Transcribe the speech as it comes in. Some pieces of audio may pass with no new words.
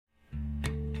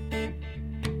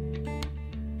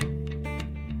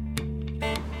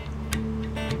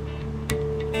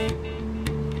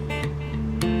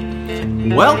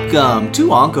Welcome to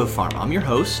OncoPharm. I'm your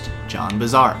host, John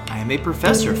Bazar. I am a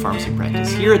professor of pharmacy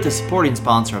practice here at the supporting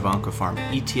sponsor of OncoPharm,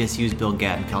 ETSU's Bill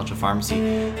Gatton College of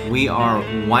Pharmacy. We are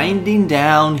winding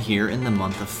down here in the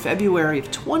month of February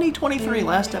of 2023,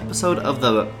 last episode of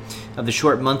the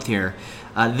short month here.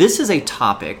 This is a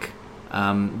topic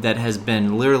that has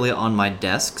been literally on my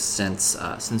desk since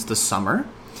the summer.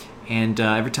 And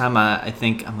every time I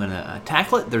think I'm going to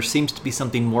tackle it, there seems to be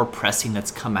something more pressing that's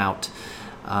come out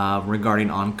regarding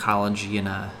oncology, and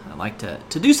I like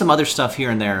to do some other stuff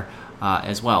here and there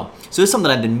as well. So this is something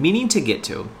I've been meaning to get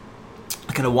to.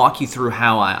 I'm going to walk you through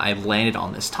how I landed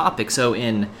on this topic. So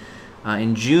in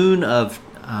June of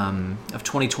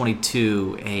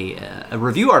 2022, a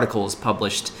review article is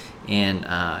published in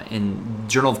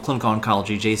Journal of Clinical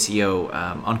Oncology, JCO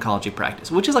Oncology Practice,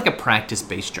 which is like a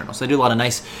practice-based journal. So they do a lot of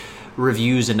nice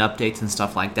reviews and updates and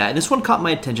stuff like that. And this one caught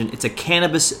my attention. It's a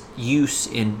cannabis use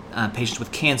in patients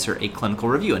with cancer, a clinical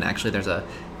review. And actually there's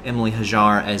Emily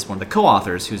Hajar as one of the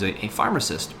co-authors, who's a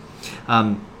pharmacist.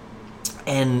 And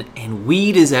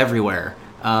weed is everywhere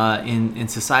in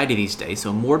society these days.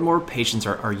 So more and more patients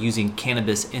are using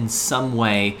cannabis in some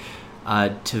way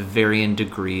to varying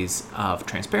degrees of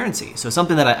transparency. So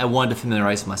something that I wanted to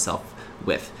familiarize myself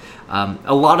with.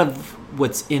 A lot of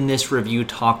what's in this review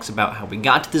talks about how we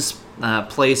got to this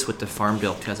place with the Farm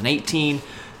Bill 2018,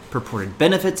 purported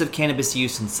benefits of cannabis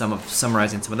use, and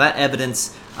summarizing some of that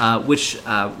evidence, which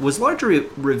was largely a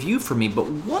review for me. But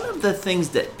one of the things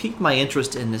that piqued my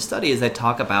interest in this study is they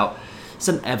talk about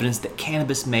some evidence that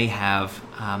cannabis may have,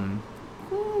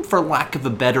 for lack of a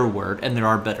better word, and there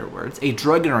are better words, a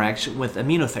drug interaction with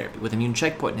immunotherapy, with immune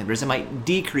checkpoint inhibitors. It might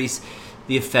decrease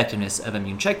the effectiveness of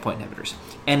immune checkpoint inhibitors.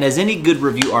 And as any good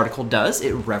review article does,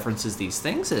 it references these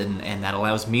things, and that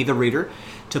allows me, the reader,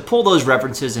 to pull those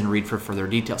references and read for further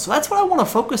detail. So that's what I want to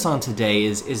focus on today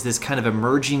is this kind of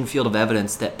emerging field of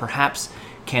evidence that perhaps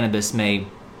cannabis may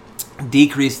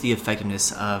decrease the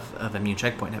effectiveness of immune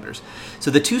checkpoint inhibitors.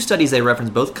 So the two studies they reference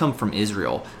both come from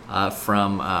Israel.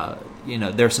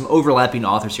 There's some overlapping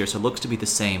authors here, so it looks to be the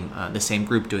same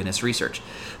group doing this research.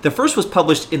 The first was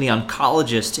published in The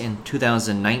Oncologist in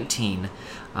 2019,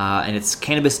 and it's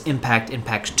Cannabis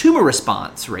impacts tumor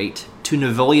response rate to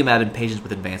nivolumab in patients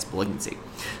with advanced malignancy.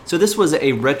 So this was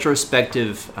a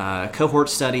retrospective cohort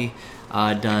study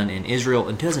done in Israel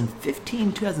in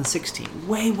 2015, 2016,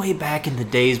 way back in the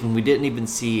days when we didn't even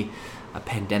see a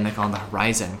pandemic on the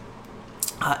horizon.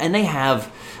 And they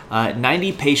have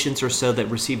 90 patients or so that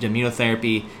received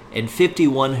immunotherapy and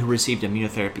 51 who received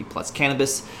immunotherapy plus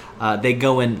cannabis. They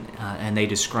go in and they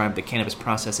describe the cannabis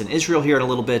process in Israel here in a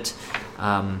little bit.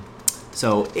 It's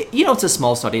a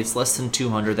small study. It's less than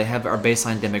 200. They have our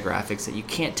baseline demographics that you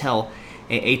can't tell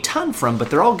a ton from, but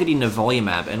they're all getting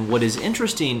nivolumab. And what is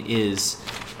interesting is,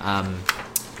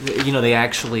 they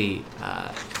actually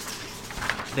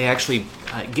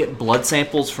get blood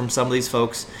samples from some of these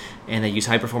folks, and they use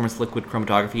high-performance liquid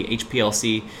chromatography,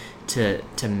 HPLC, to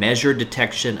measure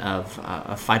detection of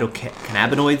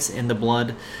phytocannabinoids in the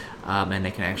blood, and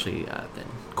they can actually then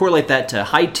correlate that to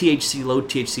high THC, low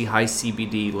THC, high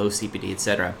CBD, low CBD,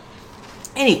 etc.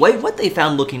 Anyway, what they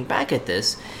found looking back at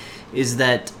this is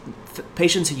that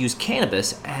patients who use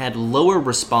cannabis had lower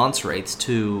response rates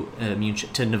to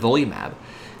nivolumab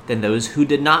than those who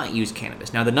did not use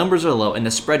cannabis. Now, the numbers are low, and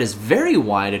the spread is very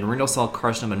wide in renal cell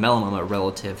carcinoma and melanoma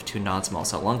relative to non-small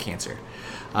cell lung cancer.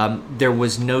 There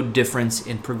was no difference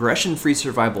in progression-free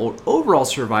survival or overall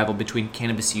survival between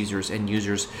cannabis users, and you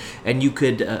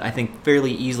could, I think,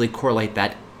 fairly easily correlate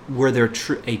that. Were there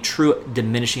a true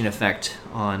diminishing effect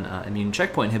on immune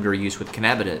checkpoint inhibitor use with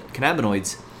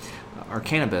cannabinoids or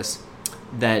cannabis,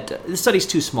 that the study's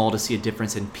too small to see a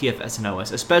difference in PFS and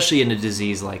OS, especially in a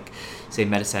disease like, say,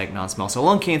 metastatic non-small cell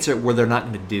lung cancer, where they're not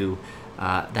going to do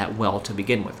that well to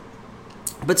begin with.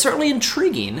 But certainly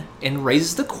intriguing, and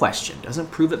raises the question,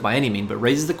 doesn't prove it by any means, but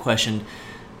raises the question,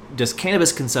 does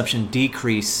cannabis consumption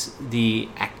decrease the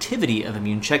activity of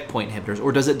immune checkpoint inhibitors,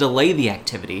 or does it delay the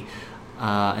activity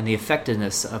and the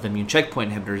effectiveness of immune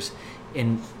checkpoint inhibitors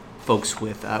in folks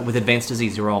with advanced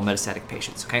disease who are all metastatic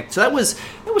patients? Okay, so that was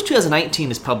 2019.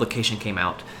 This publication came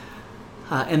out,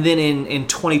 and then in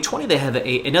 2020 they have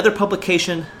another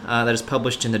publication that is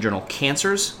published in the journal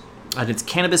Cancers. It's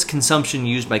cannabis consumption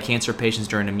used by cancer patients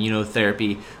during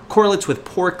immunotherapy correlates with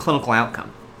poor clinical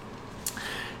outcome.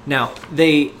 Now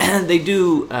they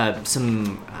do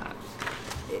some.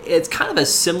 It's kind of a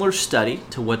similar study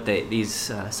to what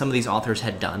some of these authors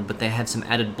had done, but they had some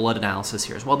added blood analysis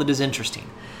here as well that is interesting.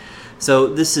 So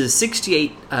this is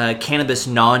 68 cannabis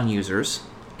non-users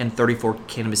and 34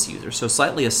 cannabis users, so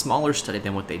slightly a smaller study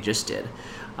than what they just did.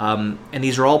 And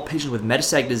these are all patients with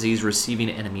metastatic disease receiving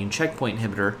an immune checkpoint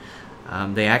inhibitor.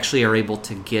 They actually are able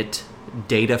to get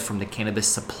data from the cannabis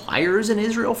suppliers in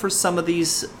Israel for some of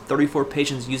these 34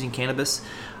 patients using cannabis.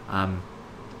 And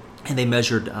they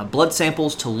measured blood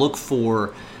samples to look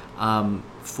for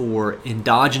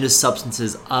endogenous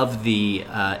substances of the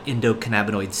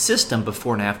endocannabinoid system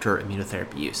before and after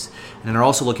immunotherapy use. And then they're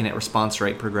also looking at response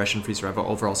rate, progression-free survival,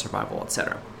 overall survival,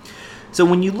 etc. So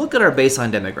when you look at our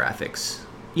baseline demographics,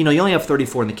 you only have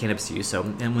 34 in the cannabis use. So,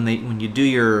 and when you do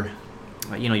your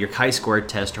chi-square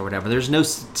test or whatever, there's no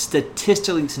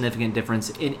statistically significant difference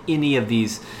in any of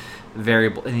these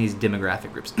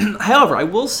demographic groups. However, I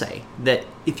will say that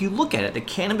if you look at it, the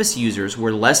cannabis users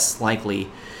were less likely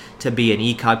to be an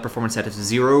ECOG performance status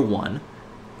 0 or 1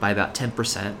 by about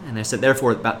 10%, and they said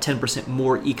therefore about 10%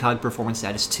 more ECOG performance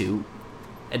status 2.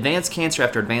 Advanced cancer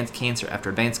after advanced cancer after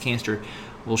advanced cancer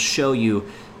will show you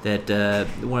that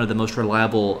one of the most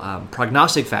reliable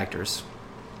prognostic factors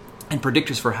and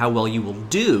predictors for how well you will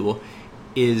do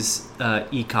is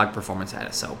ECOG performance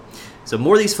status. So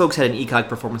more of these folks had an ECOG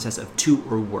performance status of 2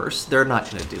 or worse. They're not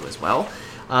going to do as well.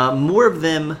 More of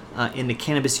them in the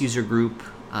cannabis user group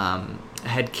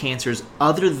had cancers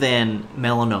other than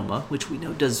melanoma, which we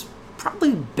know does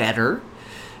probably better.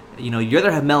 You'd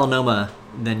rather have melanoma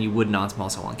than you would non-small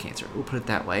cell lung cancer. We'll put it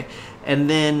that way. And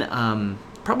then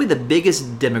probably the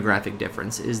biggest demographic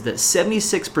difference is that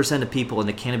 76% of people in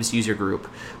the cannabis user group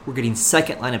were getting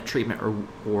second line of treatment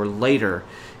or later,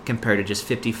 compared to just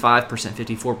 55%,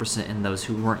 54% in those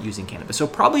who weren't using cannabis. So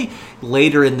probably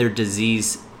later in their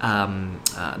disease,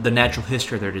 the natural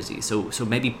history of their disease. So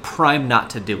maybe primed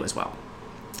not to do as well.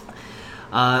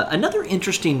 Another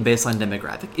interesting baseline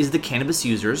demographic is the cannabis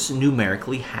users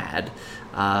numerically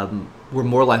were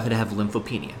more likely to have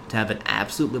lymphopenia, to have an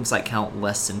absolute lymphocyte count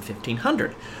less than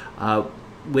 1,500,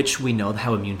 which we know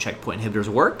how immune checkpoint inhibitors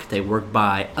work. They work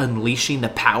by unleashing the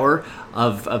power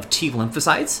of T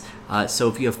lymphocytes. So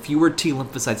if you have fewer T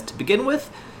lymphocytes to begin with,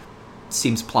 it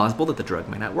seems plausible that the drug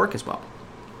may not work as well.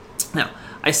 Now,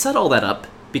 I set all that up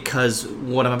because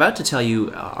what I'm about to tell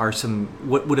you are some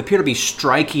what would appear to be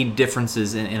striking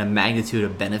differences in a magnitude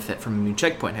of benefit from immune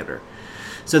checkpoint inhibitor.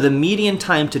 So the median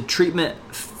time to treatment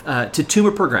to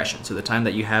tumor progression, so the time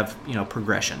that you have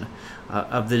progression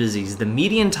of the disease, the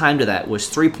median time to that was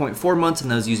 3.4 months in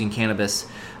those using cannabis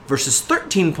versus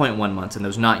 13.1 months in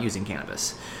those not using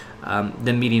cannabis.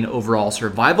 The median overall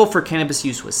survival for cannabis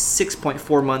use was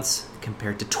 6.4 months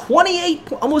compared to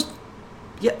 28, almost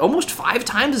 5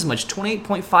 times as much,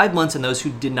 28.5 months in those who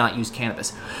did not use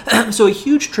cannabis. So a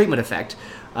huge treatment effect.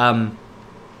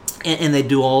 And they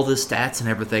do all the stats and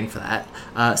everything for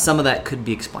that. Some of that could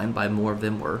be explained by more of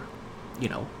them were,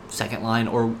 second line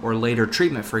or later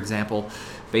treatment, for example,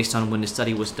 based on when the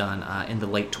study was done in the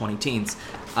late 20-teens.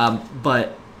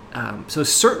 So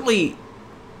certainly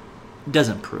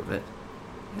doesn't prove it.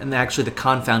 And actually the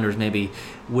confounders maybe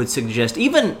would suggest,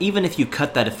 even if you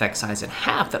cut that effect size in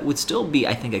half, that would still be,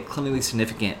 I think, a clinically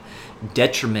significant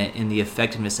detriment in the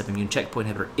effectiveness of immune checkpoint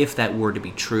inhibitor if that were to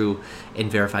be true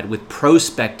and verified with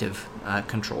prospective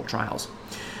controlled trials.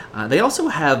 They also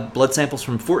have blood samples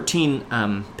from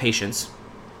 14 patients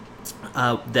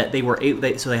that they were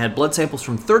so they had blood samples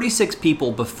from 36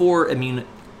 people before immune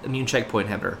checkpoint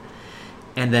inhibitor.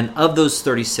 And then of those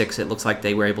 36, it looks like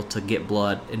they were able to get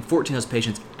blood in 14 of those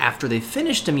patients after they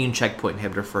finished immune checkpoint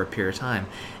inhibitor for a period of time.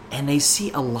 And they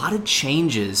see a lot of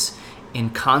changes in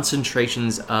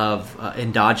concentrations of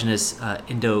endogenous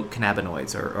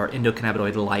endocannabinoids or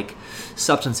endocannabinoid-like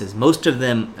substances. Most of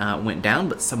them went down,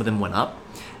 but some of them went up.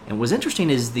 And what's interesting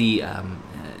is the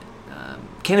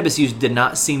cannabis use did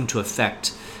not seem to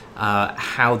affect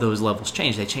how those levels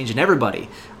change. They change in everybody.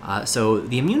 So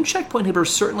the immune checkpoint inhibitor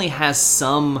certainly has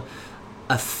some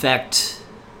effect,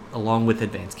 along with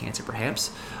advanced cancer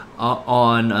perhaps,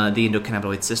 on the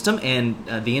endocannabinoid system. And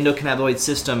the endocannabinoid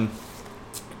system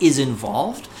is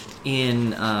involved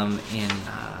in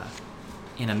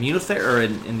immunotherapy, or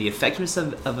in the effectiveness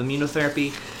of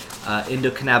immunotherapy.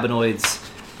 Endocannabinoids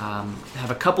have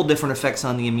a couple different effects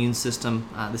on the immune system.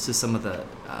 This is some of the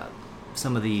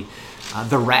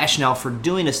rationale for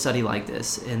doing a study like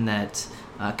this, in that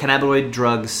cannabinoid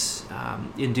drugs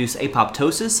induce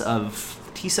apoptosis of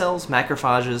T cells,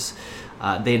 macrophages.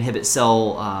 They inhibit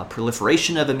cell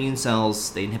proliferation of immune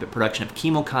cells. They inhibit production of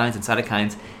chemokines and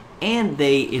cytokines. And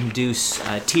they induce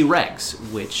Tregs,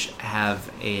 which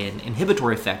have an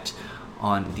inhibitory effect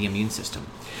on the immune system.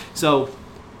 So,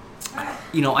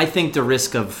 I think the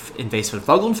risk of invasive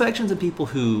fungal infections in people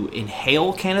who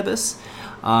inhale cannabis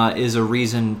is a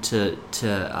reason to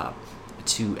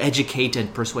educate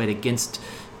and persuade against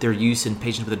their use in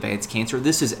patients with advanced cancer.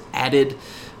 This is added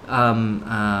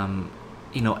evidence,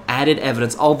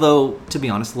 although, to be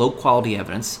honest, low-quality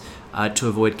evidence to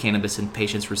avoid cannabis in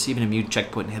patients receiving immune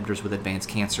checkpoint inhibitors with advanced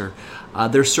cancer.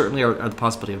 There certainly are the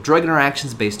possibility of drug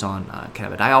interactions based on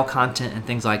cannabidiol content and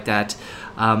things like that.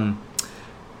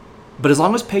 But as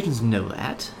long as patients know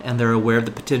that and they're aware of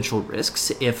the potential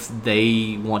risks, if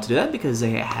they want to do that because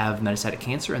they have metastatic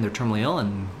cancer and they're terminally ill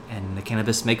and the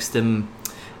cannabis makes them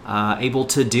able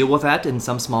to deal with that in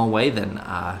some small way, then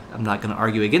I'm not going to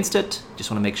argue against it.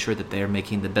 Just want to make sure that they're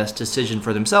making the best decision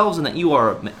for themselves and that you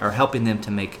are helping them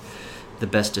to make the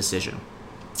best decision.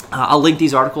 I'll link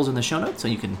these articles in the show notes so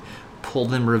you can pull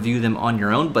them, review them on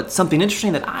your own. But something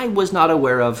interesting that I was not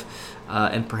aware of,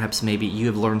 and perhaps maybe you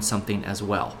have learned something as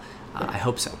well. I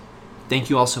hope so. Thank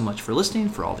you all so much for listening,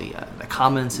 for all the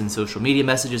comments and social media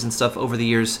messages and stuff over the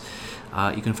years.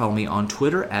 You can follow me on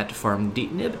Twitter at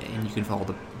FarmDeepNib, and you can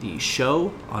follow the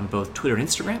show on both Twitter and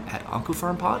Instagram at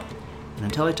OncoFarmPod. And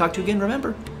until I talk to you again,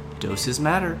 remember, doses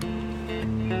matter.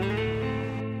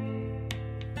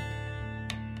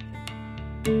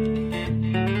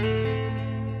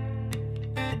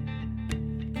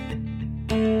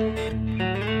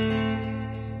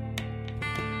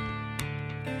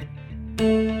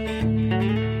 Thank you.